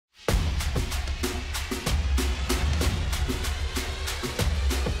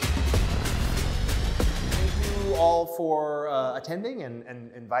for attending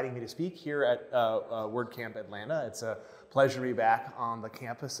and inviting me to speak here at WordCamp Atlanta. It's a pleasure to be back on the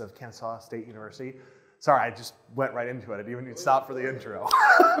campus of Kennesaw State University. Sorry, I just went right into it. I didn't even need to stop for the intro.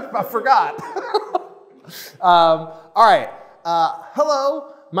 I forgot. All right.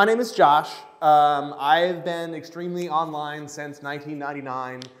 Hello, my name is Josh. I've been extremely online since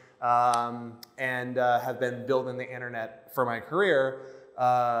 1999 and have been building the internet for my career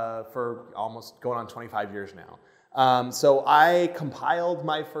for almost going on 25 years now. So I compiled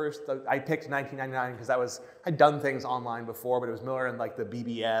my first, I picked 1999 because I'd done things online before, but it was more in like the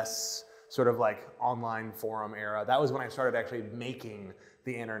BBS sort of like online forum era. That was when I started actually making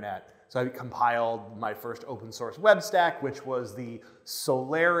the internet. So I compiled my first open source web stack, which was the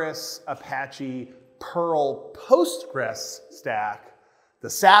Solaris Apache Perl Postgres stack, the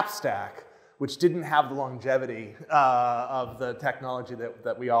SAP stack, which didn't have the longevity of the technology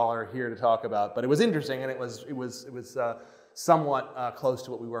that we all are here to talk about. But it was interesting, and it was somewhat close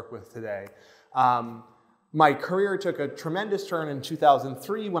to what we work with today. My career took a tremendous turn in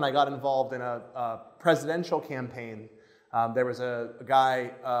 2003 when I got involved in a presidential campaign. There was a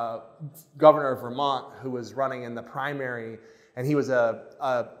guy, governor of Vermont, who was running in the primary, and he was a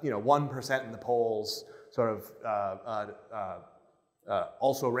 1% in the polls, sort of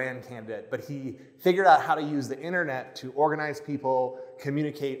also ran candidate, but he figured out how to use the internet to organize people,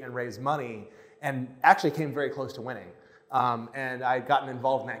 communicate, and raise money, and actually came very close to winning. And I'd gotten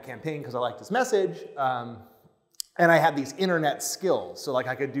involved in that campaign because I liked his message, and I had these internet skills, so like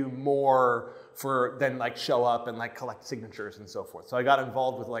I could do more than like show up and like collect signatures and so forth. So I got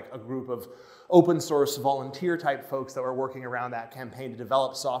involved with like a group of open source volunteer type folks that were working around that campaign to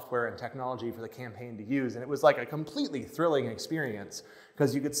develop software and technology for the campaign to use. And it was like a completely thrilling experience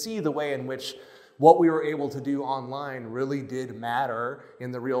because you could see the way in which what we were able to do online really did matter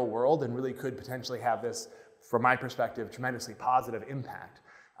in the real world and really could potentially have this, from my perspective, tremendously positive impact.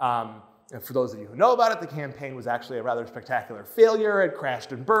 And for those of you who know about it, the campaign was actually a rather spectacular failure. It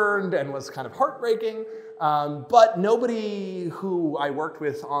crashed and burned and was kind of heartbreaking. But nobody who I worked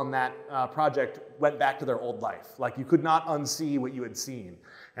with on that project went back to their old life. Like you could not unsee what you had seen.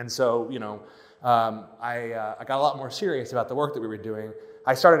 And so, I got a lot more serious about the work that we were doing.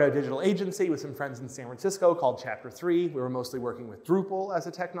 I started a digital agency with some friends in San Francisco called Chapter 3. We were mostly working with Drupal as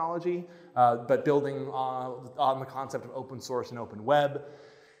a technology, but building on the concept of open source and open web.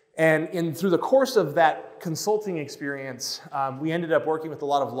 And through the course of that consulting experience, we ended up working with a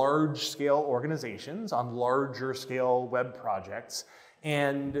lot of large-scale organizations on larger-scale web projects.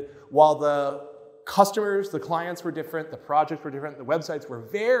 And while the customers, the clients were different, the projects were different, the websites were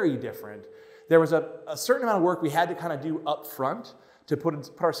very different, there was a certain amount of work we had to kind of do up front to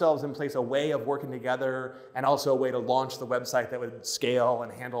put ourselves in place, a way of working together and also a way to launch the website that would scale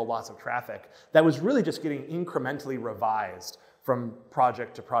and handle lots of traffic. That was really just getting incrementally revised from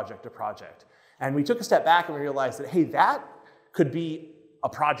project to project to project. And we took a step back and we realized that, hey, that could be a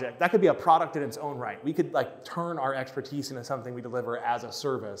project, that could be a product in its own right. We could like turn our expertise into something we deliver as a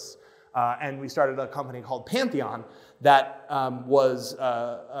service. And we started a company called Pantheon that was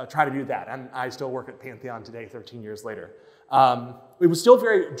trying to do that. And I still work at Pantheon today, 13 years later. It was still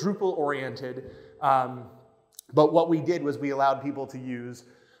very Drupal oriented, but what we did was we allowed people to use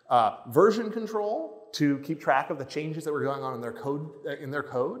version control to keep track of the changes that were going on in their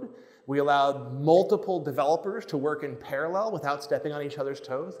code. We allowed multiple developers to work in parallel without stepping on each other's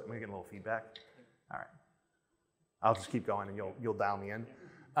toes. Let me get a little feedback. All right. I'll just keep going and you'll dial me in.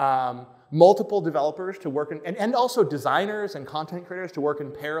 Multiple developers to work in, and also designers and content creators to work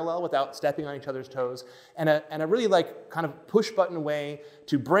in parallel without stepping on each other's toes, and a really like kind of push button way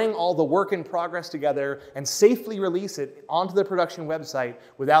to bring all the work in progress together and safely release it onto the production website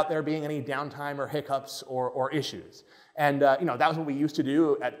without there being any downtime or hiccups or issues. And that was what we used to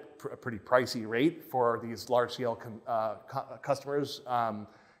do at a pretty pricey rate for these large scale customers. On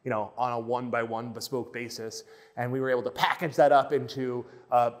a one-by-one bespoke basis. And we were able to package that up into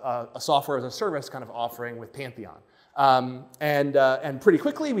a software as a service kind of offering with Pantheon. And pretty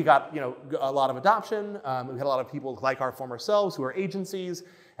quickly we got a lot of adoption. We had a lot of people like our former selves who are agencies,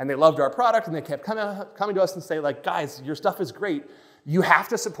 and they loved our product, and they kept coming to us and say, like, guys, your stuff is great. You have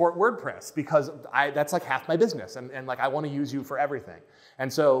to support WordPress because that's like half my business, and like I want to use you for everything.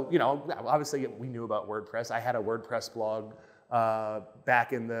 And so, obviously we knew about WordPress. I had a WordPress blog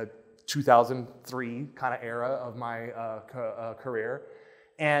back in the 2003 kind of era of my career.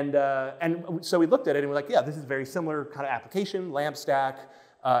 And so we looked at it and we're like, yeah, this is a very similar kind of application, LAMP stack,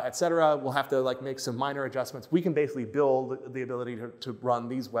 et cetera. We'll have to like make some minor adjustments. We can basically build the ability to run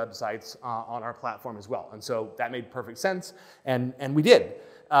these websites on our platform as well. And so that made perfect sense, and we did.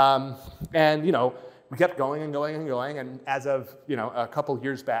 we kept going and going and going, and as of a couple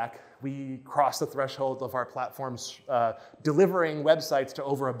years back, we crossed the threshold of our platforms delivering websites to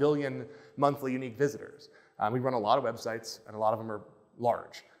over 1 billion monthly unique visitors. We run a lot of websites, and a lot of them are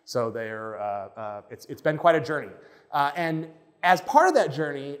large, so it's been quite a journey. And as part of that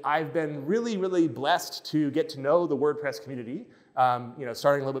journey, I've been really, really blessed to get to know the WordPress community,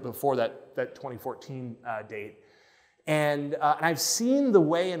 starting a little bit before that 2014 date. And I've seen the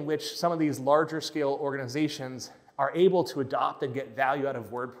way in which some of these larger scale organizations are able to adopt and get value out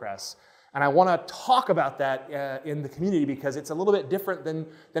of WordPress. And I want to talk about that in the community because it's a little bit different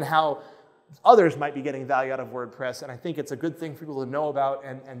than how others might be getting value out of WordPress. And I think it's a good thing for people to know about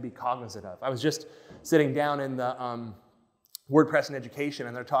and be cognizant of. I was just sitting down in the WordPress in Education,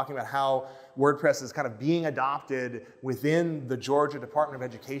 and they're talking about how WordPress is kind of being adopted within the Georgia Department of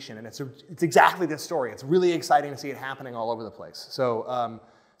Education, and it's exactly this story. It's really exciting to see it happening all over the place. So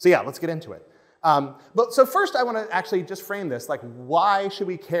yeah, let's get into it. So first, I want to actually just frame this, like, why should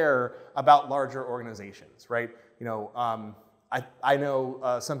we care about larger organizations, right? I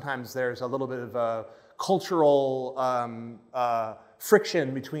know sometimes there's a little bit of a cultural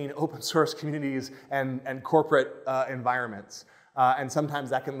friction between open source communities and corporate environments. And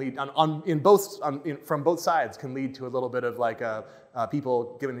sometimes that can lead, from both sides, can lead to a little bit of like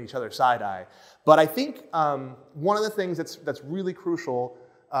people giving each other side eye. But I think one of the things that's really crucial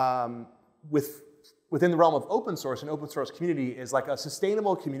within the realm of open source and open source community is like a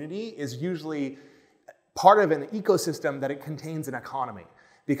sustainable community is usually part of an ecosystem that it contains an economy.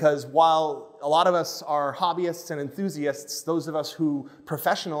 Because while a lot of us are hobbyists and enthusiasts, those of us who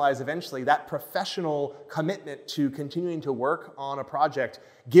professionalize eventually, that professional commitment to continuing to work on a project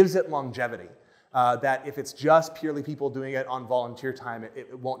gives it longevity. That if it's just purely people doing it on volunteer time,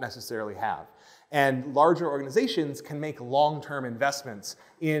 it won't necessarily have. And larger organizations can make long-term investments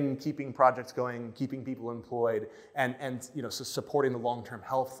in keeping projects going, keeping people employed, and supporting the long-term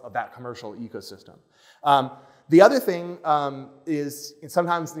health of that commercial ecosystem. The other thing is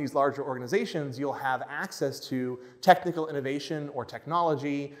sometimes in these larger organizations, you'll have access to technical innovation or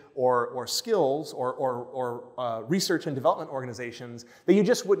technology or skills or research and development organizations that you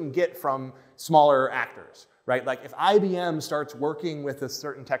just wouldn't get from smaller actors, right? Like if IBM starts working with a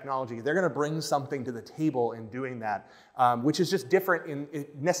certain technology, they're going to bring something to the table in doing that, which is just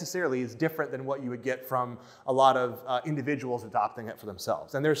different necessarily is different than what you would get from a lot of individuals adopting it for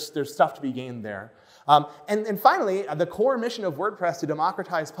themselves. And there's stuff to be gained there. And finally, the core mission of WordPress to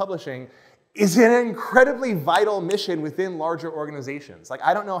democratize publishing is an incredibly vital mission within larger organizations. Like,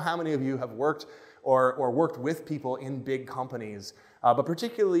 I don't know how many of you have worked or worked with people in big companies, but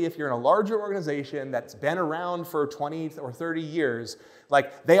particularly if you're in a larger organization that's been around for 20 or 30 years,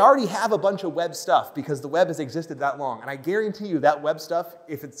 like they already have a bunch of web stuff because the web has existed that long. And I guarantee you that web stuff,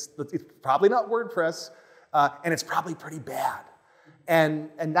 if it's probably not WordPress, and it's probably pretty bad. And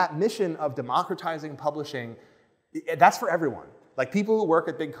that mission of democratizing publishing, that's for everyone. Like people who work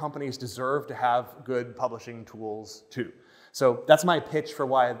at big companies deserve to have good publishing tools too. So that's my pitch for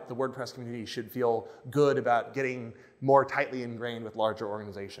why the WordPress community should feel good about getting more tightly ingrained with larger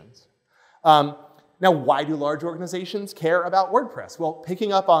organizations. Now, why do large organizations care about WordPress? Well,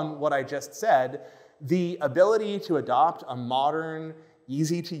 picking up on what I just said, the ability to adopt a modern,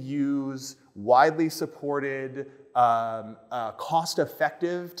 easy to use, widely supported,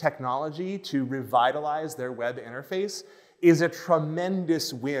 cost-effective technology to revitalize their web interface is a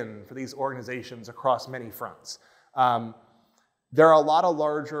tremendous win for these organizations across many fronts. There are a lot of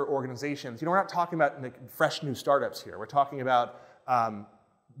larger organizations. We're not talking about fresh new startups here. We're talking about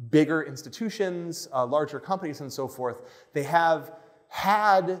bigger institutions, larger companies, and so forth. They have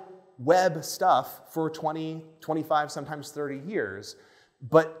had web stuff for 20, 25, sometimes 30 years,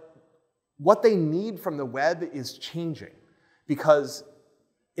 but what they need from the web is changing because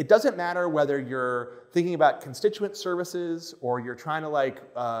it doesn't matter whether you're thinking about constituent services or you're trying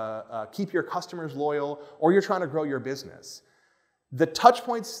to keep your customers loyal or you're trying to grow your business. The touch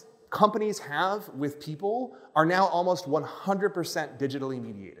points companies have with people are now almost 100% digitally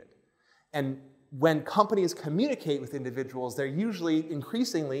mediated. And when companies communicate with individuals, they're usually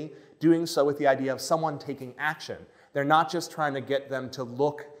increasingly doing so with the idea of someone taking action. They're not just trying to get them to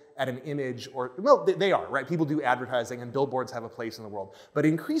look at an image or, well, they are, right? People do advertising and billboards have a place in the world. But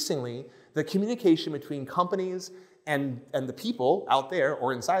increasingly, the communication between companies and the people out there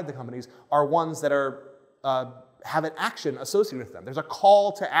or inside the companies are ones that are have an action associated with them. There's a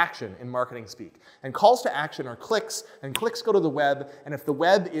call to action in marketing speak. And calls to action are clicks, and clicks go to the web. And if the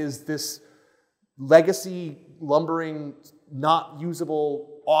web is this legacy, lumbering, not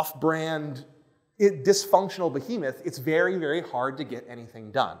usable, off-brand dysfunctional behemoth, it's very, very hard to get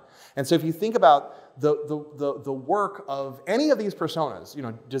anything done. And so if you think about the work of any of these personas,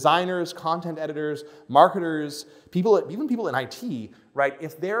 designers, content editors, marketers, even people in IT, right?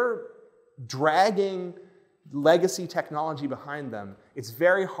 If they're dragging legacy technology behind them, it's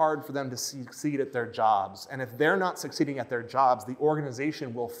very hard for them to succeed at their jobs. And if they're not succeeding at their jobs, the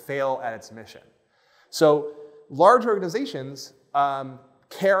organization will fail at its mission. So large organizations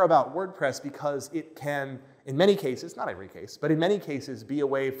care about WordPress because it can, in many cases, not every case, but in many cases, be a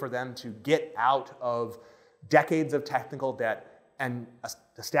way for them to get out of decades of technical debt and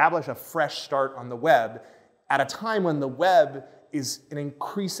establish a fresh start on the web at a time when the web is an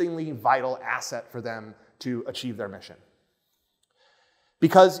increasingly vital asset for them to achieve their mission.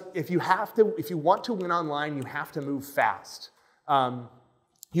 Because if you want to win online, you have to move fast.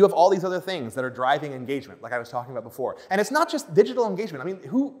 You have all these other things that are driving engagement, like I was talking about before. And it's not just digital engagement. I mean,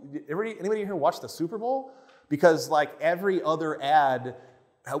 anybody here watch the Super Bowl? Because like every other ad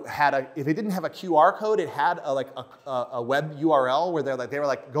had if it didn't have a QR code, it had a web URL where they were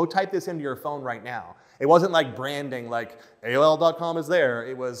like, go type this into your phone right now. It wasn't like branding, like AOL.com is there.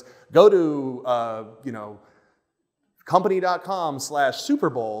 It was go to company.com/Super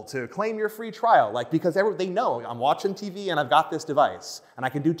Bowl to claim your free trial. Like, because they know I'm watching TV and I've got this device and I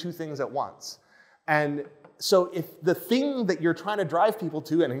can do two things at once. And so if the thing that you're trying to drive people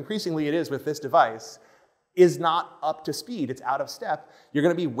to, and increasingly it is with this device, is not up to speed, it's out of step, you're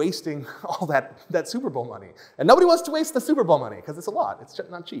going to be wasting all that Super Bowl money. And nobody wants to waste the Super Bowl money because it's a lot. It's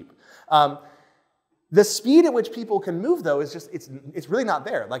not cheap. The speed at which people can move, though, is just, it's really not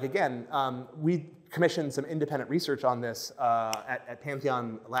there. Like, again, we commissioned some independent research on this at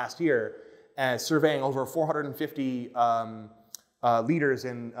Pantheon last year, surveying over 450 leaders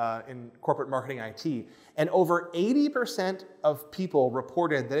in corporate marketing IT. And over 80% of people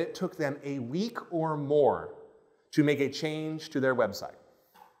reported that it took them a week or more to make a change to their website.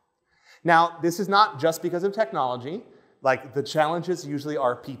 Now, this is not just because of technology. Like, the challenges usually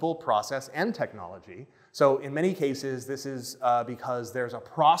are people, process, and technology. So in many cases, this is because there's a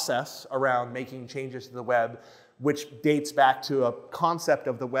process around making changes to the web which dates back to a concept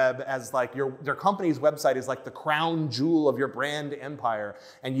of the web as like your company's website is like the crown jewel of your brand empire,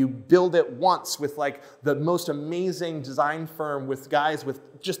 and you build it once with like the most amazing design firm with guys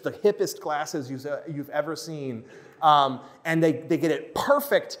with just the hippest glasses you've ever seen. And they get it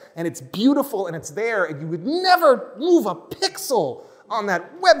perfect, and it's beautiful, and it's there, and you would never move a pixel on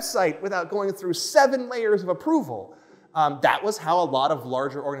that website without going through 7 layers of approval. That was how a lot of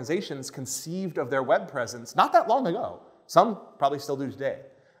larger organizations conceived of their web presence not that long ago. Some probably still do today.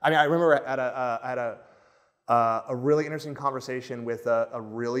 I mean, I remember at a really interesting conversation with a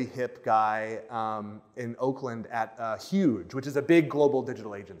really hip guy in Oakland at Huge, which is a big global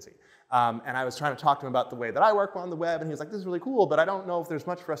digital agency. And I was trying to talk to him about the way that I work on the web, and he was like, this is really cool, but I don't know if there's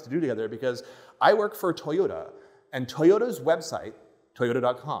much for us to do together because I work for Toyota, and Toyota's website,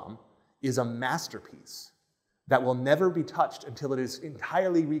 Toyota.com, is a masterpiece that will never be touched until it is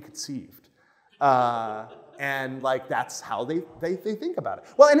entirely reconceived. And like, that's how they think about it.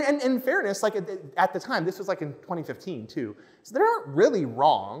 Well, and in fairness, like at the time, this was like in 2015 too, so they're not really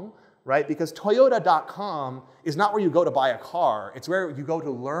wrong, right? Because Toyota.com is not where you go to buy a car. It's where you go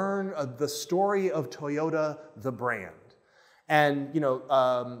to learn the story of Toyota, the brand. And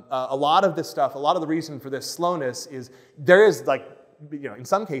a lot of this stuff, a lot of the reason for this slowness is there is like, in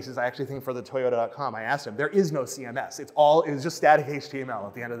some cases, I actually think for the Toyota.com, I asked them, there is no CMS. It was just static HTML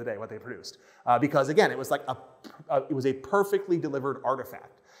at the end of the day, what they produced. Because again, it was like it was a perfectly delivered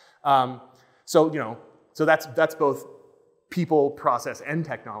artifact. So that's both people, process, and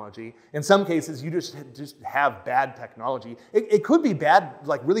technology. In some cases, you just have bad technology. It could be bad,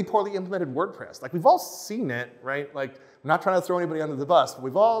 like really poorly implemented WordPress. Like, we've all seen it, right? Like, I'm not trying to throw anybody under the bus, but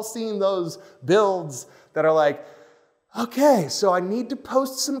we've all seen those builds that are like, okay, so I need to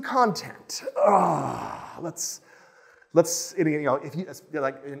post some content. Let's if you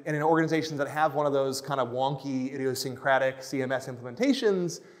like in organizations that have one of those kind of wonky, idiosyncratic CMS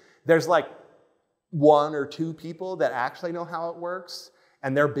implementations, there's like 1 or 2 people that actually know how it works,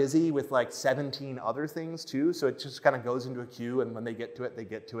 and they're busy with like 17 other things too, so it just kind of goes into a queue, and when they get to it, they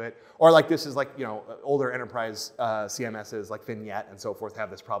get to it. Or like this is like, older enterprise CMSs like Vignette and so forth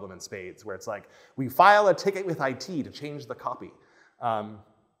have this problem in spades, where it's like, we file a ticket with IT to change the copy.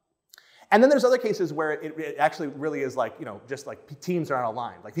 And then there's other cases where it actually really is like, just like teams are on a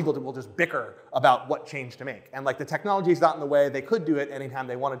line. Like, people will just bicker about what change to make. And like, the technology is not in the way. They could do it anytime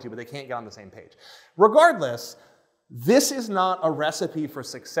they wanted to, but they can't get on the same page. Regardless, this is not a recipe for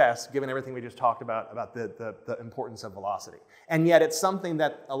success, given everything we just talked about the importance of velocity. And yet it's something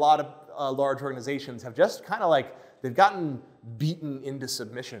that a lot large organizations have just kind of like, they've gotten beaten into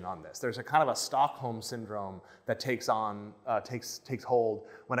submission on this. There's a kind of a Stockholm syndrome that takes hold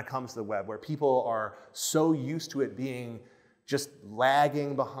when it comes to the web, where people are so used to it being just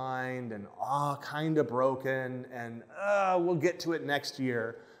lagging behind and kind of broken, and we'll get to it next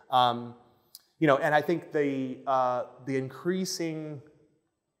year. You know, and I think the increasing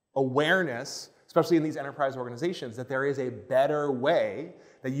awareness, especially in these enterprise organizations, that there is a better way,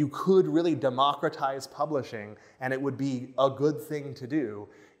 that you could really democratize publishing and it would be a good thing to do,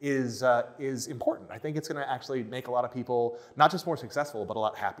 is important. I think it's going to actually make a lot of people not just more successful, but a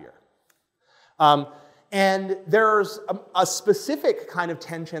lot happier. And there's a specific kind of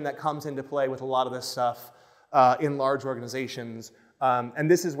tension that comes into play with a lot of this stuff in large organizations. And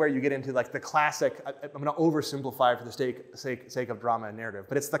this is where you get into like the classic, I'm going to oversimplify for the sake of drama and narrative,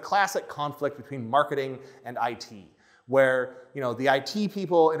 but it's the classic conflict between marketing and IT, where, you know, the IT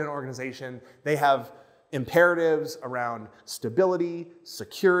people in an organization, they have imperatives around stability,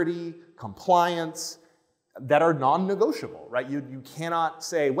 security, compliance that are non-negotiable, right? You cannot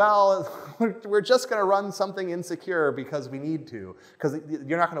say, well, we're just going to run something insecure because we need to, because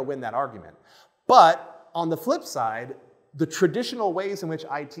you're not going to win that argument. But on the flip side, the traditional ways in which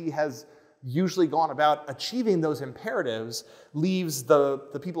IT has usually gone about achieving those imperatives leaves the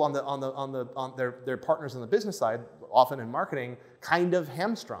people on their partners on the business side, often in marketing, kind of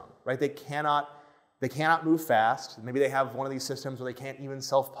hamstrung, right? They cannot move fast. Maybe they have one of these systems where they can't even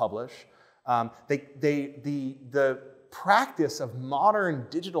self-publish. The practice of modern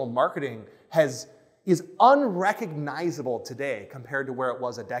digital marketing is unrecognizable today compared to where it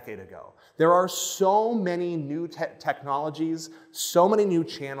was a decade ago. There are so many new technologies, so many new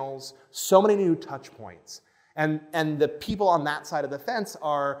channels, so many new touch points. And the people on that side of the fence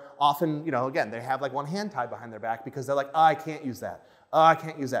are often, you know, again, they have like one hand tied behind their back because they're like, oh, I can't use that. Oh, I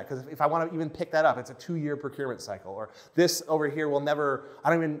can't use that because if I want to even pick that up, it's a 2-year procurement cycle, or this over here will never,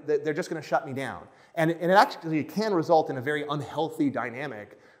 they're just going to shut me down. And it actually can result in a very unhealthy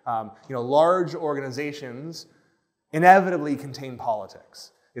dynamic. You know, large organizations inevitably contain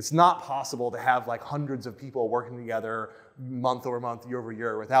politics. It's not possible to have like hundreds of people working together month over month, year over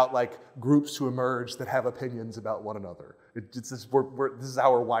year, without like groups to emerge that have opinions about one another. This is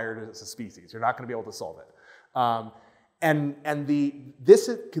how we're wired as a species. You're not going to be able to solve it. And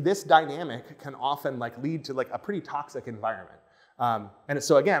this dynamic can often like lead to like a pretty toxic environment. And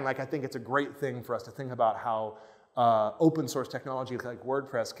so again, like I think it's a great thing for us to think about how open source technology like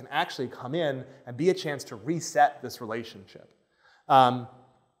WordPress can actually come in and be a chance to reset this relationship.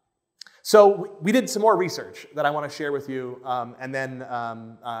 So we did some more research that I want to share with you, and then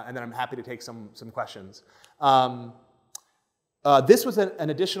I'm happy to take some questions. This was an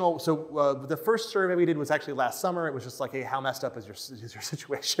additional, so the first survey we did was actually last summer. It was just like, hey, how messed up is your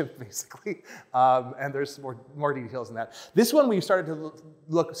situation, basically? And there's more details in that. This one, we started to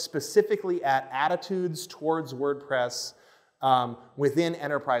look specifically at attitudes towards WordPress within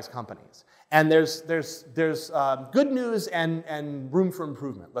enterprise companies. And there's good news and room for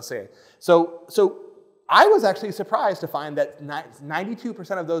improvement, let's say. So I was actually surprised to find that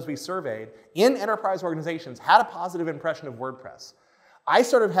 92% of those we surveyed in enterprise organizations had a positive impression of WordPress. I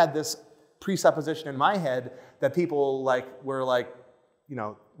sort of had this presupposition in my head that people were like, you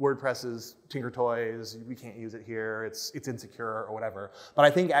know, WordPress is Tinker Toys, we can't use it here, it's insecure or whatever. But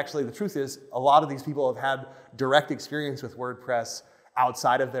I think actually the truth is a lot of these people have had direct experience with WordPress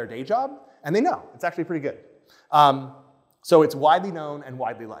outside of their day job, and they know it's actually pretty good. So it's widely known and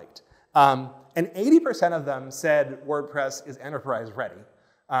widely liked. And 80% of them said WordPress is enterprise ready,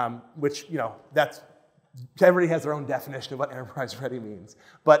 which, you know, everybody has their own definition of what enterprise ready means.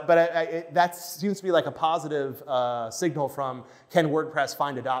 But that seems to be like a positive signal from, can WordPress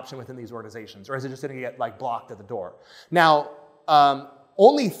find adoption within these organizations, or is it just going to get like blocked at the door? Now,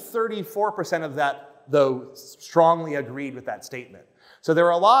 only 34% of that, though, strongly agreed with that statement. So there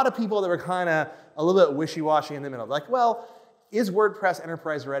were a lot of people that were kind of a little bit wishy-washy in the middle, like, well, is WordPress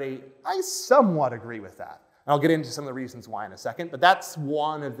enterprise ready? I somewhat agree with that. And I'll get into some of the reasons why in a second, but that's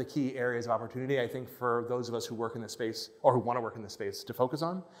one of the key areas of opportunity, I think, for those of us who work in this space or who want to work in this space to focus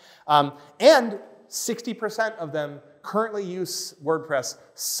on. And 60% of them currently use WordPress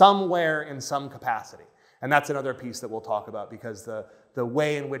somewhere in some capacity. And that's another piece that we'll talk about, because the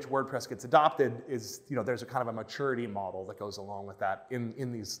way in which WordPress gets adopted is, you know, there's a kind of a maturity model that goes along with that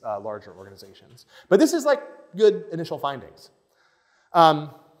in these larger organizations. But this is like good initial findings.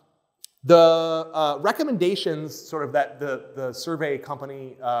 The recommendations sort of that the survey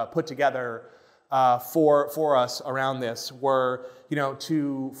company put together for us around this were, you know,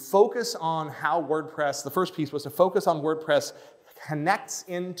 to focus on how WordPress, the first piece was to focus on WordPress connects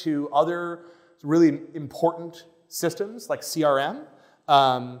into other really important systems like CRM,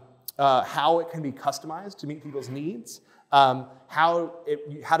 how it can be customized to meet people's needs, how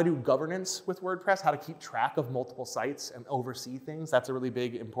to do governance with WordPress, how to keep track of multiple sites and oversee things. That's a really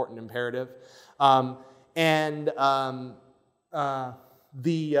big, important imperative. The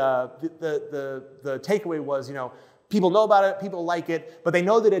takeaway was, people know about it, people like it, but they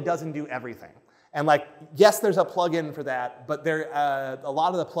know that it doesn't do everything. And like, yes, there's a plugin for that, but a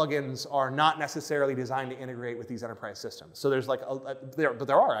lot of the plugins are not necessarily designed to integrate with these enterprise systems. So there's like, but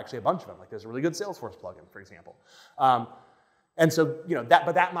there are actually a bunch of them. Like there's a really good Salesforce plugin, for example. And so,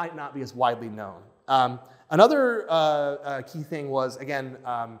 but that might not be as widely known. Another key thing was, again,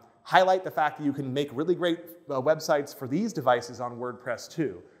 highlight the fact that you can make really great websites for these devices on WordPress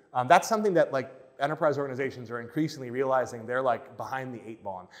too. That's something that like enterprise organizations are increasingly realizing they're like behind the 8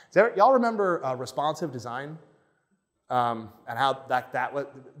 ball. Y'all remember responsive design and how that was?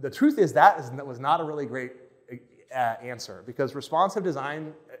 The truth is that was not a really great answer, because responsive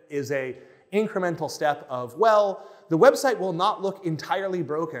design is a incremental step of, well, the website will not look entirely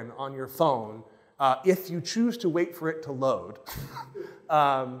broken on your phone if you choose to wait for it to load.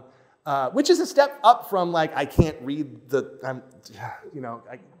 Which is a step up from like, I can't read the,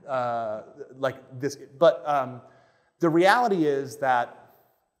 like this. But the reality is that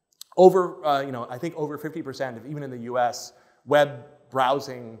I think over 50% of, even in the US, web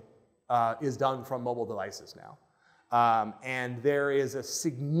browsing is done from mobile devices now. And there is a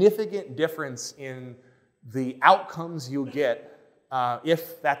significant difference in the outcomes you get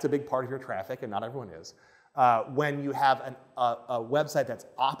if that's a big part of your traffic, and not everyone is, when you have a website that's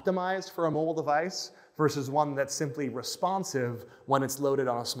optimized for a mobile device versus one that's simply responsive when it's loaded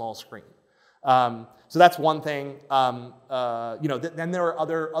on a small screen. So that's one thing. Then there are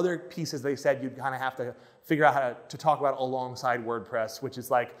other pieces they said you'd kind of have to figure out how to talk about alongside WordPress, which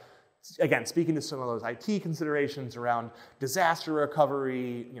is like, again, speaking to some of those IT considerations around disaster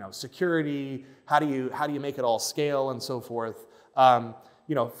recovery, security, how do you make it all scale and so forth.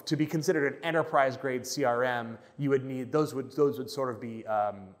 To be considered an enterprise-grade CRM, you would need, those would sort of be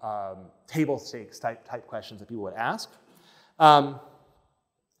table stakes type questions that people would ask.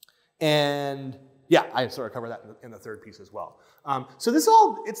 And yeah, I sort of covered that in the third piece as well. So this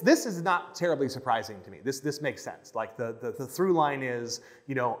is not terribly surprising to me. This makes sense. Like the through line is,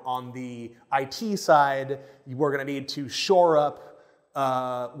 on the IT side, we're going to need to shore up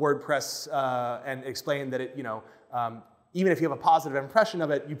WordPress and explain that it, even if you have a positive impression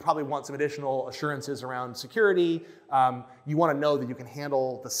of it, you probably want some additional assurances around security. You want to know that you can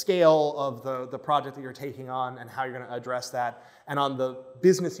handle the scale of the project that you're taking on and how you're going to address that. And on the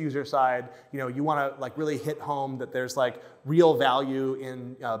business user side, you want to like really hit home that there's like real value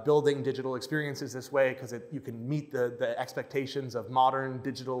in building digital experiences this way, because you can meet the expectations of modern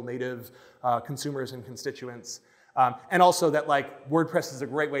digital native consumers and constituents. And also that like WordPress is a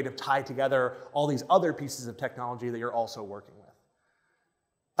great way to tie together all these other pieces of technology that you're also working with.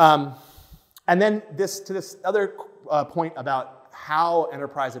 And then to this other point about how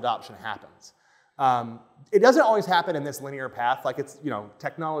enterprise adoption happens. It doesn't always happen in this linear path. Like it's,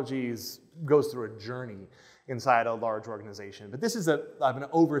 technology goes through a journey inside a large organization. But this is I'm going to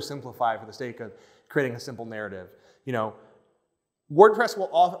oversimplify for the sake of creating a simple narrative. WordPress will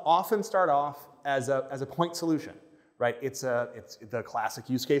often start off as a point solution, right? It's the classic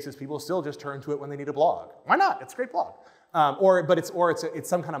use cases. People still just turn to it when they need a blog. Why not? It's a great blog. Or it's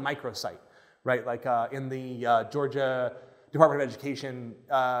some kind of microsite, right? Like in the Georgia Department of Education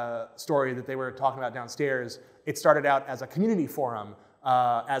story that they were talking about downstairs, it started out as a community forum,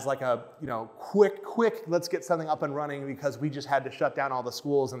 as like a quick, let's get something up and running because we just had to shut down all the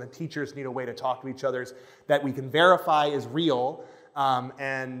schools and the teachers need a way to talk to each other that we can verify is real.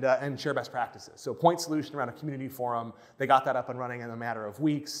 And share best practices. So point solution around a community forum, they got that up and running in a matter of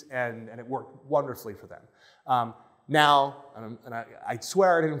weeks, and it worked wonderfully for them. Now, and I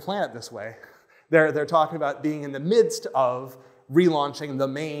swear I didn't plan it this way, they're talking about being in the midst of relaunching the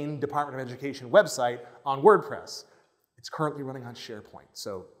main Department of Education website on WordPress. It's currently running on SharePoint,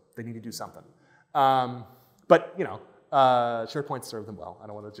 so they need to do something. But SharePoint served them well. I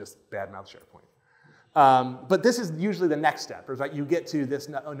don't want to just badmouth SharePoint. But this is usually the next step, right? You get to this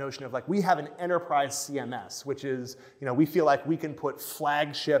notion of like, we have an enterprise CMS, which is, we feel like we can put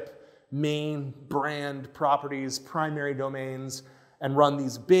flagship main brand properties, primary domains, and run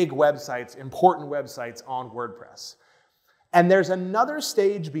these big websites, important websites on WordPress. And there's another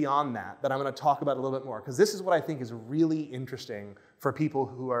stage beyond that I'm going to talk about a little bit more, because this is what I think is really interesting for people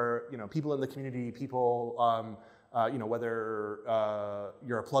who are, people in the community, people whether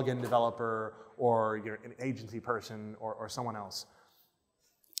you're a plugin developer or you're an agency person or someone else.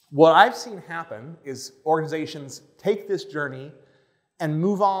 What I've seen happen is organizations take this journey and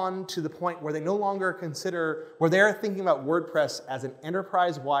move on to the point where they no longer where they're thinking about WordPress as an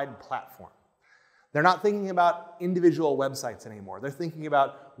enterprise-wide platform. They're not thinking about individual websites anymore. They're thinking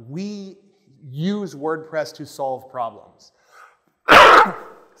about, we use WordPress to solve problems.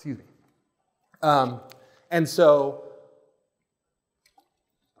 Excuse me. And so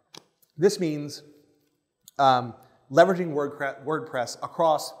this means leveraging WordPress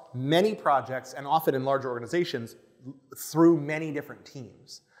across many projects and often in larger organizations through many different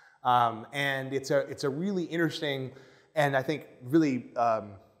teams. And it's a really interesting and I think really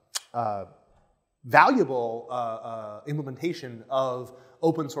valuable implementation of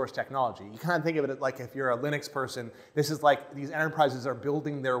open source technology. You kind of think of it like if you're a Linux person, this is like these enterprises are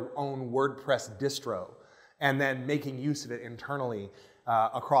building their own WordPress distro and then making use of it internally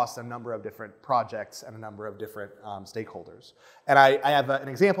across a number of different projects and a number of different stakeholders. And I have an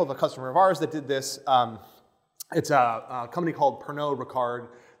example of a customer of ours that did this. It's a company called Pernod Ricard.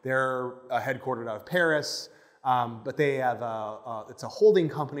 They're headquartered out of Paris, but they have it's a holding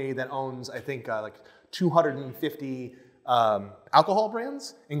company that owns, I think, like 250 alcohol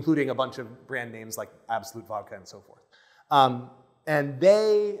brands, including a bunch of brand names like Absolute Vodka and so forth. And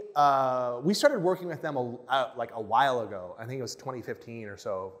we started working with them like a while ago. I think it was 2015 or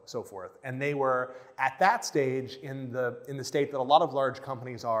so forth. And they were at that stage in the state that a lot of large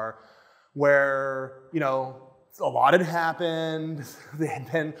companies are, where a lot had happened. They had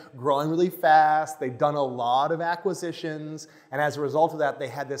been growing really fast. They'd done a lot of acquisitions, and as a result of that, they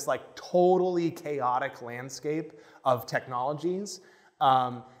had this like totally chaotic landscape of technologies.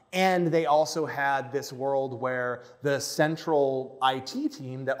 And they also had this world where the central IT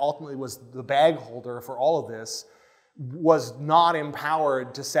team that ultimately was the bag holder for all of this was not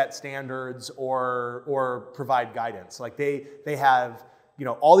empowered to set standards or provide guidance. Like they have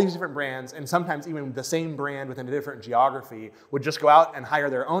all these different brands, and sometimes even the same brand within a different geography would just go out and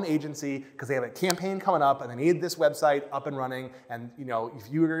hire their own agency because they have a campaign coming up and they need this website up and running. And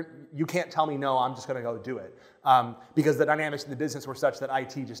if you can't tell me no, I'm just going to go do it, because the dynamics in the business were such that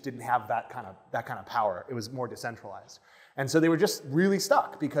IT just didn't have that kind of power. It was more decentralized, and so they were just really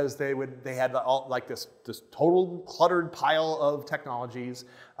stuck because they had this total cluttered pile of technologies,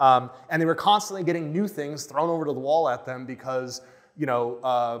 and they were constantly getting new things thrown over to the wall at them because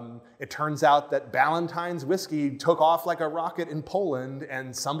it turns out that Ballantine's whiskey took off like a rocket in Poland,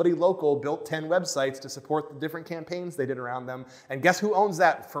 and somebody local built 10 websites to support the different campaigns they did around them. And guess who owns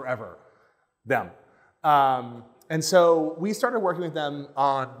that forever? Them. And so we started working with them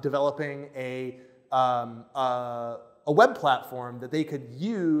on developing a web platform that they could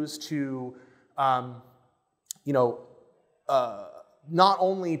use to, not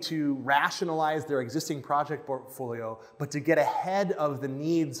only to rationalize their existing project portfolio, but to get ahead of the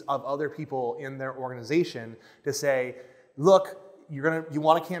needs of other people in their organization to say, look, you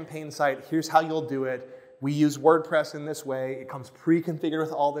want a campaign site, here's how you'll do it. We use WordPress in this way. It comes pre-configured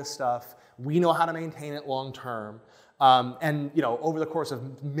with all this stuff. We know how to maintain it long term. And over the course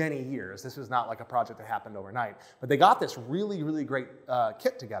of many years, this was not like a project that happened overnight, but they got this really, really great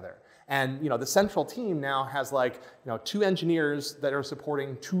kit together. And the central team now has 2 engineers that are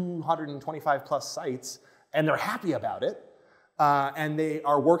supporting 225 plus sites, and they're happy about it. And they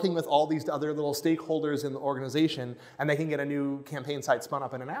are working with all these other little stakeholders in the organization, and they can get a new campaign site spun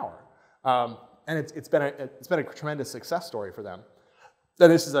up in an hour. And it's been a tremendous success story for them.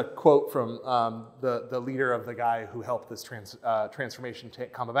 And this is a quote from the leader of the guy who helped this transformation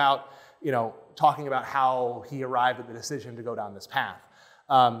come about, talking about how he arrived at the decision to go down this path.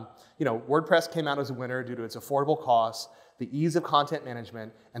 WordPress came out as a winner due to its affordable costs, the ease of content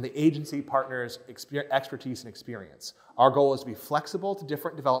management, and the agency partners' expertise and experience. Our goal is to be flexible to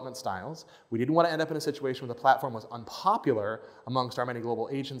different development styles. We didn't want to end up in a situation where the platform was unpopular amongst our many global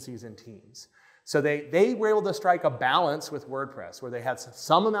agencies and teams. So they were able to strike a balance with WordPress, where they had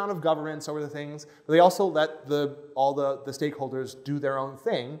some amount of governance over the things, but they also let all the stakeholders do their own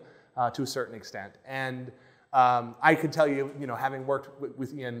thing to a certain extent. And I could tell you, having worked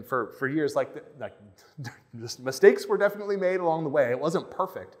with Ian for years, just mistakes were definitely made along the way. It wasn't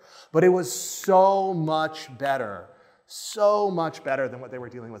perfect, but it was so much better than what they were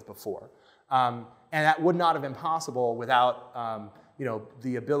dealing with before. And that would not have been possible without,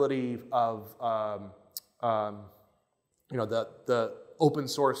 the ability of, the open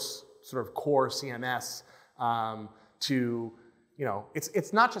source sort of core CMS to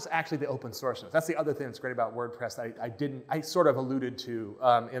it's not just actually the open source. That's the other thing that's great about WordPress that I sort of alluded to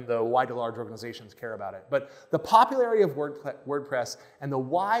in the why do large organizations care about it. But the popularity of WordPress and the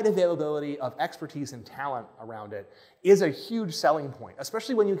wide availability of expertise and talent around it is a huge selling point,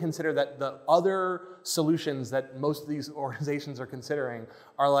 especially when you consider that the other solutions that most of these organizations are considering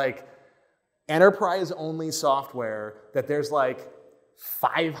are like enterprise-only software that there's like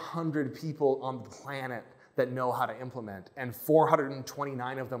 500 people on the planet that know how to implement, and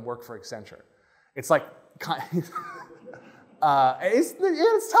 429 of them work for Accenture. It's like, it's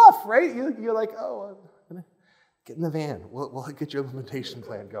tough, right? You're like, oh, I'm gonna get in the van. We'll get your implementation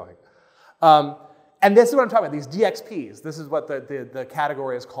plan going. And this is what I'm talking about, these DXPs. This is what the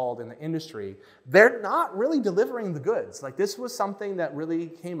category is called in the industry. They're not really delivering the goods. Like, this was something that really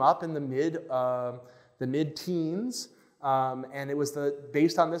came up in the mid-teens. And it was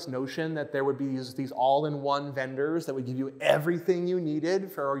based on this notion that there would be these all-in-one vendors that would give you everything you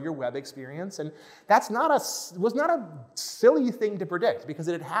needed for your web experience. And that's was not a silly thing to predict, because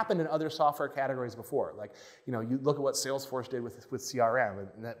it had happened in other software categories before. Like, you look at what Salesforce did with CRM,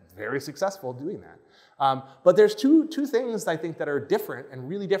 and that's very successful doing that. But there's two things I think that are different and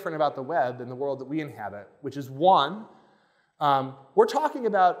really different about the web and the world that we inhabit, which is one, we're talking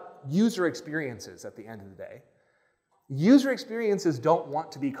about user experiences at the end of the day. User experiences don't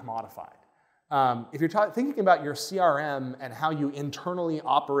want to be commodified. If you're thinking about your CRM and how you internally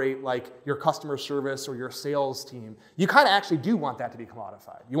operate like your customer service or your sales team, you kind of actually do want that to be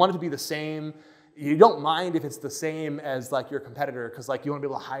commodified. You want it to be the same. You don't mind if it's the same as like your competitor, because like you want to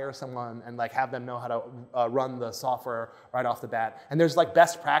be able to hire someone and like have them know how to run the software right off the bat. And there's like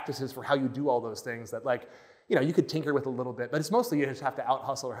best practices for how you do all those things that like, you could tinker with a little bit, but it's mostly you just have to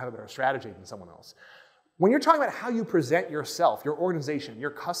out-hustle or have a better strategy than someone else. When you're talking about how you present yourself, your organization,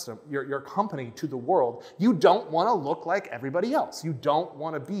 your company to the world, you don't want to look like everybody else. You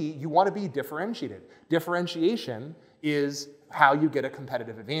want to be differentiated. Differentiation is how you get a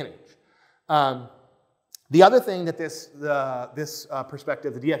competitive advantage. The other thing that this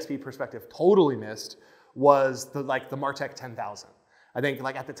perspective, the DXP perspective, totally missed was the MarTech 10,000. I think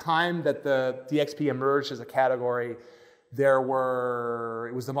like at the time that the DXP emerged as a category, it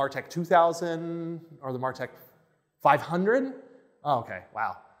was the MarTech 2000 or the MarTech 500. Oh, okay,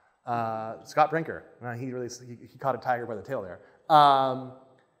 wow. Scott Brinker, he caught a tiger by the tail there. And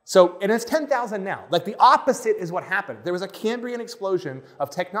it's 10,000 now. Like the opposite is what happened. There was a Cambrian explosion of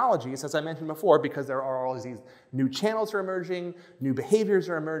technologies, as I mentioned before, because there are all these new channels are emerging, new behaviors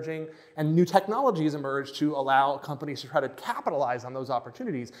are emerging, and new technologies emerge to allow companies to try to capitalize on those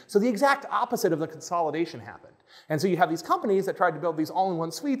opportunities. So the exact opposite of the consolidation happened. And so you have these companies that tried to build these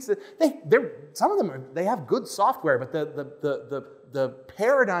all-in-one suites. Some of them they have good software, but the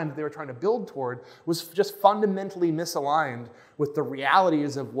paradigm that they were trying to build toward was just fundamentally misaligned with the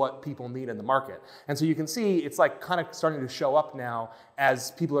realities of what people need in the market. And so you can see it's like kind of starting to show up now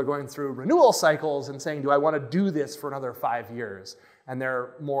as people are going through renewal cycles and saying, do I want to do this for another 5 years? And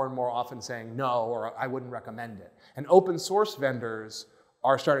they're more and more often saying no, or I wouldn't recommend it. And open source vendors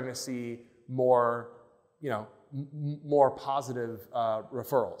are starting to see more, more positive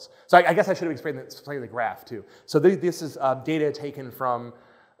referrals. So I guess I should have explained the graph too. So this is data taken from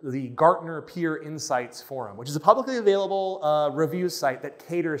the Gartner Peer Insights Forum, which is a publicly available reviews site that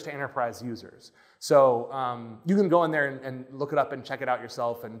caters to enterprise users. So you can go in there and look it up and check it out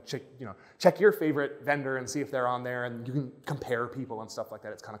yourself, and check your favorite vendor and see if they're on there, and you can compare people and stuff like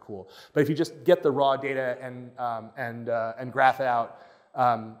that. It's kind of cool. But if you just get the raw data and graph it out,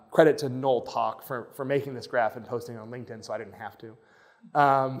 credit to Noel Talk for making this graph and posting it on LinkedIn, so I didn't have to.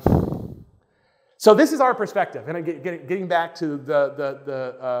 So this is our perspective, and getting back to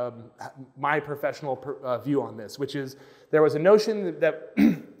my professional view on this, which is there was a notion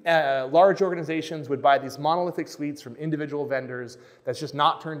that large organizations would buy these monolithic suites from individual vendors. That's just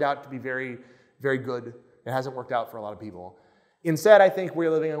not turned out to be very, very good. It hasn't worked out for a lot of people. Instead, I think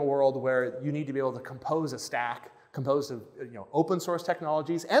we're living in a world where you need to be able to compose a stack composed of open source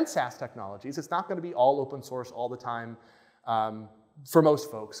technologies and SaaS technologies. It's not going to be all open source all the time for most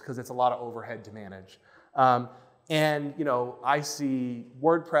folks, because it's a lot of overhead to manage. And I see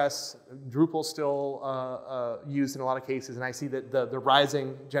WordPress, Drupal still used in a lot of cases, and I see that the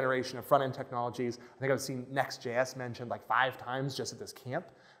rising generation of front-end technologies. I think I've seen Next.js mentioned like 5 times just at this camp.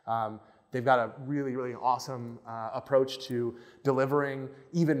 They've got a really, really awesome approach to delivering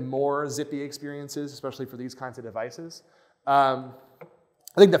even more zippy experiences, especially for these kinds of devices.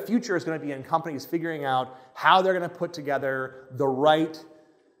 I think the future is going to be in companies figuring out how they're going to put together the right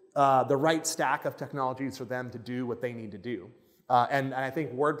stack of technologies for them to do what they need to do. And I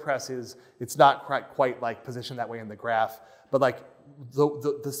think WordPress it's not quite like positioned that way in the graph, but like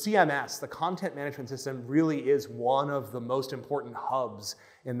the CMS, the content management system, really is one of the most important hubs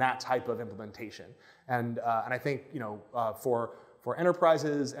in that type of implementation. And I think, you know, for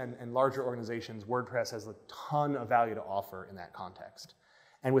enterprises and larger organizations, WordPress has a ton of value to offer in that context.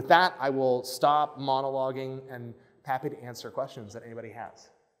 And with that, I will stop monologuing and happy to answer questions that anybody has.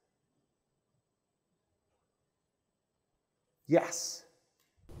 Yes?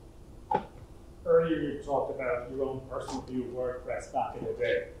 Earlier you talked about your own personal view of WordPress back in the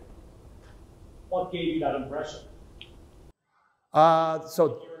day. What gave you that impression?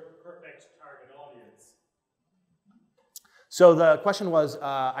 So you're a perfect target audience. So the question was,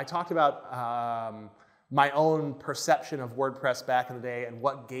 I talked about my own perception of WordPress back in the day and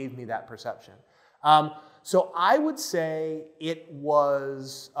what gave me that perception. So I would say it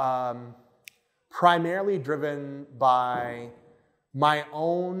was primarily driven by my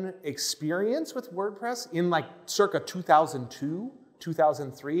own experience with WordPress in like circa 2002,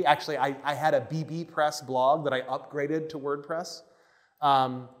 2003. Actually, I had a BB Press blog that I upgraded to WordPress.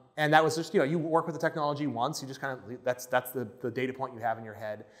 And that was just, you know, you work with the technology once, you just kind of, that's the data point you have in your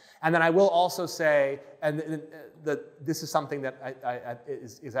head. And then I will also say, and this is something that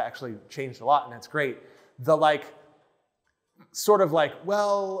is actually changed a lot, and that's great. The like, sort of like,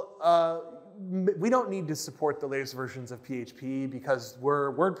 well, we don't need to support the latest versions of PHP because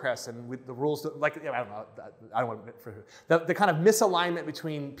we're WordPress and the rules, like, I don't know, I don't want to, the kind of misalignment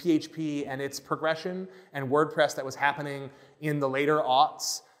between PHP and its progression and WordPress that was happening in the later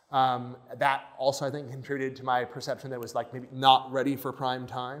aughts, that also I think contributed to my perception that it was like maybe not ready for prime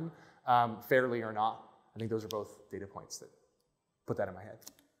time, fairly or not. I think those are both data points that put that in my head.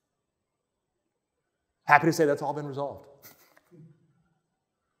 Happy to say that's all been resolved.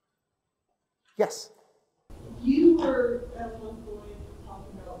 Yes? You were at one point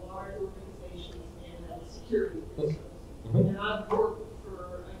talking about large organizations and security concerns. And I've worked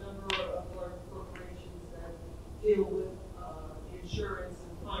for a number of large corporations that deal with insurance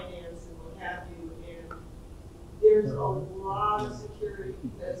and finance and what have you. And there's a lot of security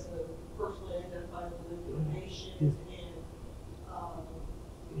because of personally identifiable information and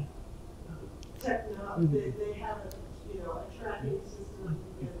technology. They have a tracking system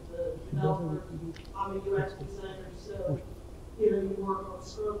with the developer. I'm a UX designer, so you work on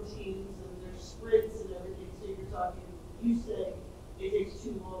Scrum teams and there's sprints and everything. So you're talking, you say it takes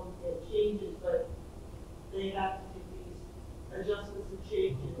too long to get changes, but they have to do these adjustments and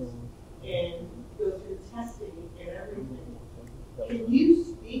changes and go through testing and everything. Can you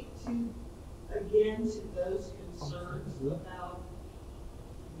speak to those concerns about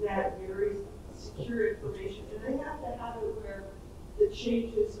that very secure information? And they have to have it where the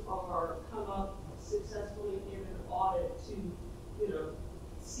changes are come up successfully in an audit to,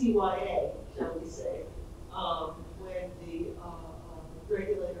 CYA, shall we say, when the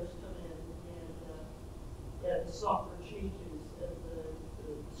regulators come in and the software changes and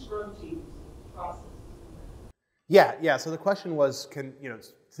the Scrum teams process. Yeah. So the question was,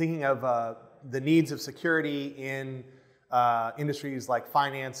 thinking of the needs of security in industries like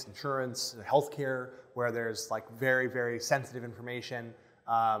finance, insurance, healthcare, where there's like very, very sensitive information,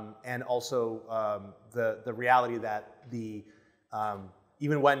 and also the reality that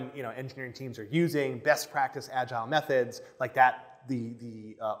even when engineering teams are using best practice agile methods like that,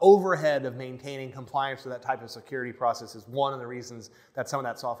 the overhead of maintaining compliance with that type of security process is one of the reasons that some of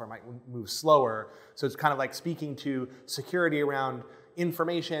that software might move slower. So it's kind of like speaking to security around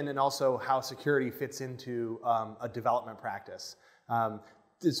information and also how security fits into a development practice.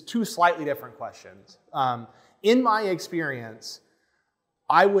 There's two slightly different questions. In my experience,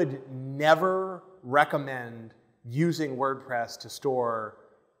 I would never recommend using WordPress to store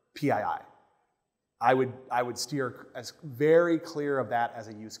PII. I would steer as very clear of that as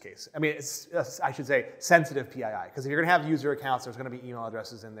a use case. I mean, I should say sensitive PII, because if you're going to have user accounts, there's going to be email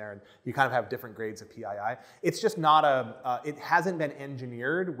addresses in there, and you kind of have different grades of PII. It's just not it hasn't been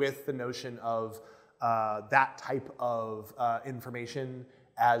engineered with the notion of that type of information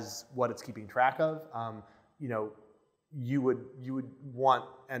as what it's keeping track of. You would want,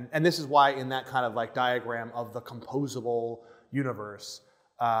 and this is why in that kind of like diagram of the composable universe,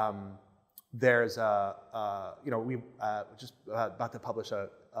 there's we just about to publish a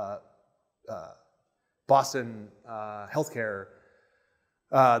Boston healthcare,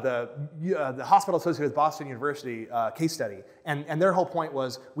 the hospital associated with Boston University case study, and their whole point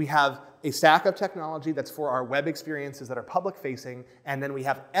was we have a stack of technology that's for our web experiences that are public facing, and then we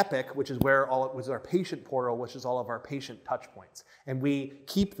have Epic, which is where our patient portal, which is all of our patient touch points, and we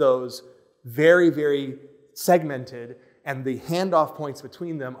keep those very, very segmented, and the handoff points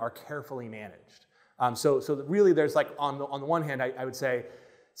between them are carefully managed. So really there's like, on the one hand, I would say,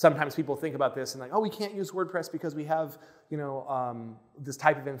 sometimes people think about this and like, oh, we can't use WordPress because we have, this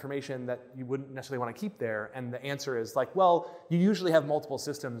type of information that you wouldn't necessarily want to keep there. And the answer is like, well, you usually have multiple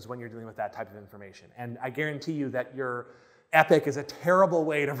systems when you're dealing with that type of information. And I guarantee you that your Epic is a terrible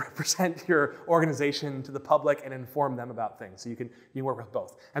way to represent your organization to the public and inform them about things. So you can work with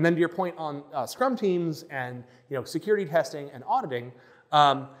both. And then to your point on Scrum teams and security testing and auditing,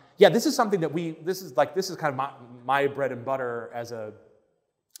 yeah, this is something that this is kind of my bread and butter as a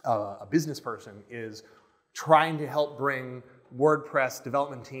business person, is trying to help bring WordPress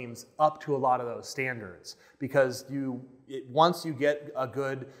development teams up to a lot of those standards. Because once you get a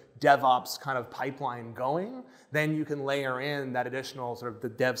good DevOps kind of pipeline going, then you can layer in that additional sort of the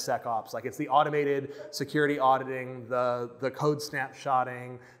DevSecOps. Like it's the automated security auditing, the code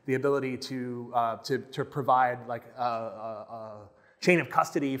snapshotting, the ability to provide like a chain of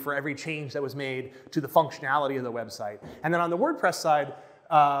custody for every change that was made to the functionality of the website. And then on the WordPress side,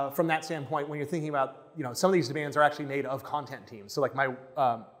 from that standpoint, when you're thinking about, some of these demands are actually made of content teams. So like my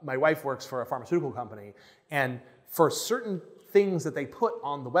wife works for a pharmaceutical company, and for certain things that they put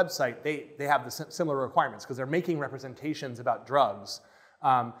on the website, they have the similar requirements because they're making representations about drugs.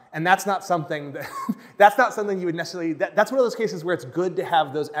 And that's not something you would necessarily, that's one of those cases where it's good to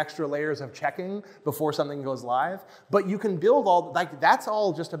have those extra layers of checking before something goes live. But you can build that's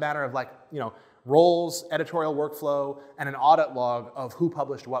all just a matter of roles, editorial workflow, and an audit log of who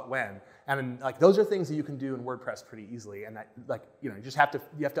published what when. And those are things that you can do in WordPress pretty easily. And you have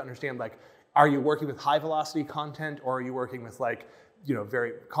to understand, are you working with high velocity content, or are you working with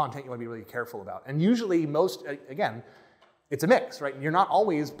very content you want to be really careful about? And usually again, it's a mix, right? You're not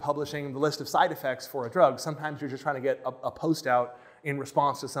always publishing the list of side effects for a drug. Sometimes you're just trying to get a post out in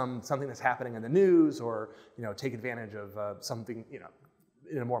response to something that's happening in the news, or take advantage of something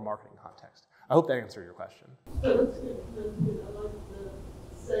in a more marketing context. I hope that answered your question. That's good. That's good. I like the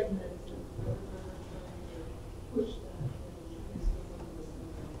segment and push that.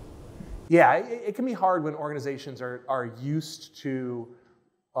 Yeah, it can be hard when organizations are used to,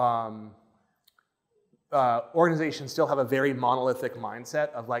 organizations still have a very monolithic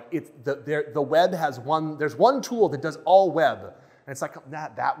mindset of the web has there's one tool that does all web. And it's like,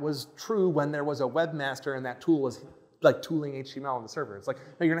 that was true when there was a webmaster and that tool was tooling HTML on the server. It's like,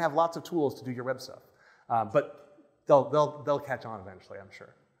 no, you're gonna have lots of tools to do your web stuff. But they'll catch on eventually, I'm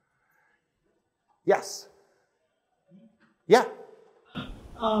sure. Yes? Yeah?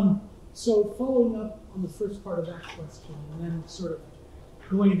 So following up on the first part of that question, and then sort of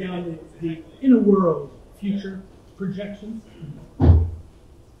going down the inner world future projections,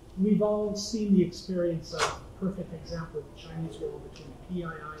 we've all seen the experience of perfect example of the Chinese wall between PII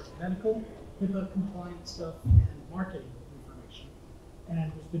and medical, HIPAA compliant stuff, and marketing information.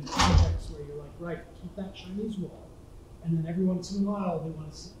 And there's been projects where you're like, right, keep that Chinese wall. And then every once in a while, they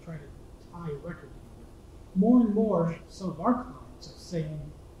want to try to tie a record together. More and more, some of our clients are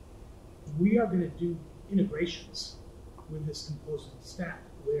saying, we are going to do integrations with this composable stack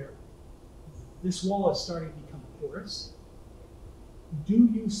where this wall is starting to become porous. Do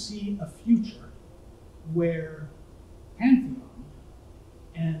you see a future where Pantheon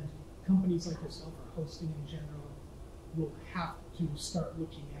and companies like yourself, or hosting in general, will have to start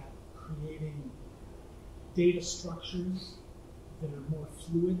looking at creating data structures that are more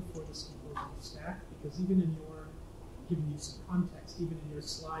fluid for this composable stack? Because even in your, giving you some context, even in your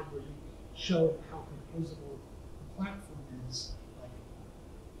slide where you showed how composable the platform is,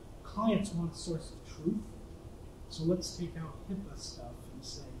 clients want a source of truth. So let's take out HIPAA stuff and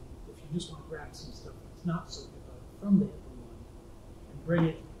say, if you just want to grab some stuff that's not so HIPAA from the HIPAA one, and bring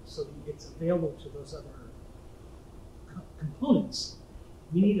it so that it's available to those other components,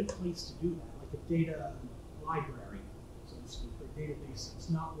 we need a place to do that, like a data library, so to speak, or database that's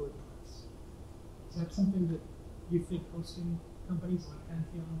not WordPress. Is that something that you think hosting companies like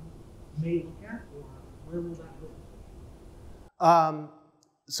Pantheon may look at, or where will that go?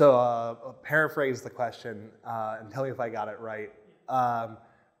 So paraphrase the question and tell me if I got it right.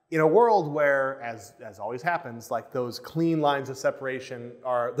 In a world where, as always happens, those clean lines of separation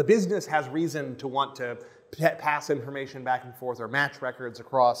the business has reason to want to pass information back and forth or match records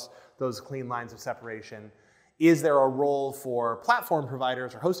across those clean lines of separation. Is there a role for platform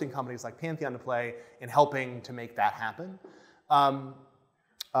providers or hosting companies like Pantheon to play in helping to make that happen?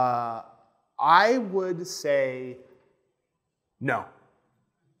 I would say no.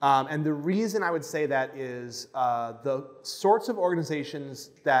 And the reason I would say that is the sorts of organizations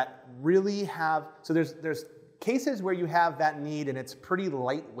that really have, so there's cases where you have that need and it's pretty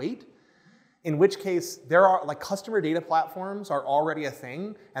lightweight. in which case there are, like, customer data platforms are already a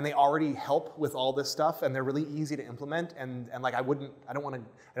thing, and they already help with all this stuff, and they're really easy to implement, and like I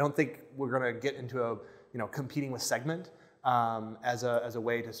don't think we're gonna get into a, competing with Segment as a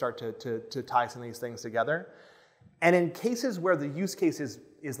way to start to tie some of these things together. And in cases where the use case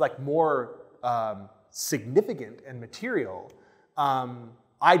is like more significant and material,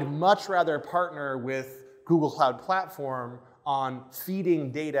 I'd much rather partner with Google Cloud Platform on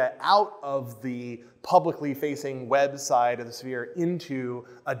feeding data out of the publicly facing web side of the Sphere into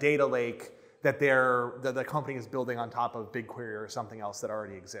a data lake that the company is building on top of BigQuery or something else that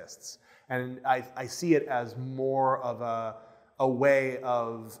already exists. And I see it as more of a way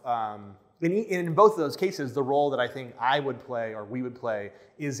of, in both of those cases, the role that I think I would play or we would play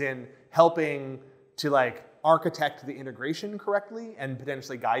is in helping to like architect the integration correctly and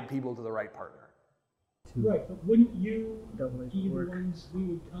potentially guide people to the right partner. Right, but wouldn't you be the ones we would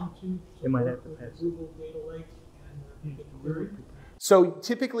come to might work have to with pass. Google Data Lake and get the query? So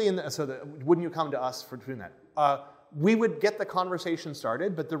typically, wouldn't you come to us for doing that? We would get the conversation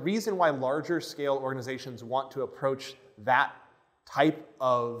started, but the reason why larger scale organizations want to approach that type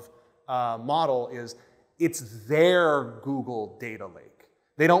of model is it's their Google data lake.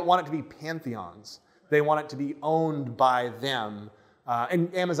 They don't want it to be Pantheon's. They want it to be owned by them.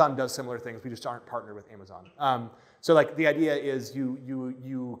 And Amazon does similar things. We just aren't partnered with Amazon. So like the idea is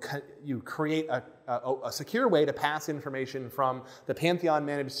you create a secure way to pass information from the Pantheon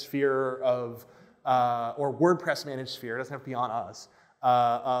managed sphere of or WordPress managed sphere, it doesn't have to be on us,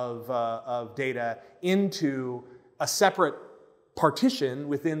 of data into a separate partition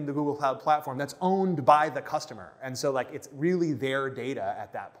within the Google Cloud Platform that's owned by the customer. And so like it's really their data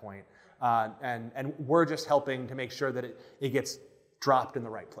at that point. And we're just helping to make sure that it gets dropped in the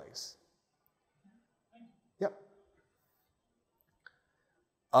right place. Yep.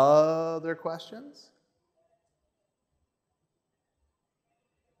 Other questions?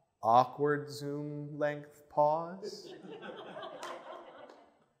 Awkward Zoom length pause.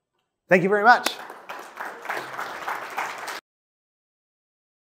 Thank you very much.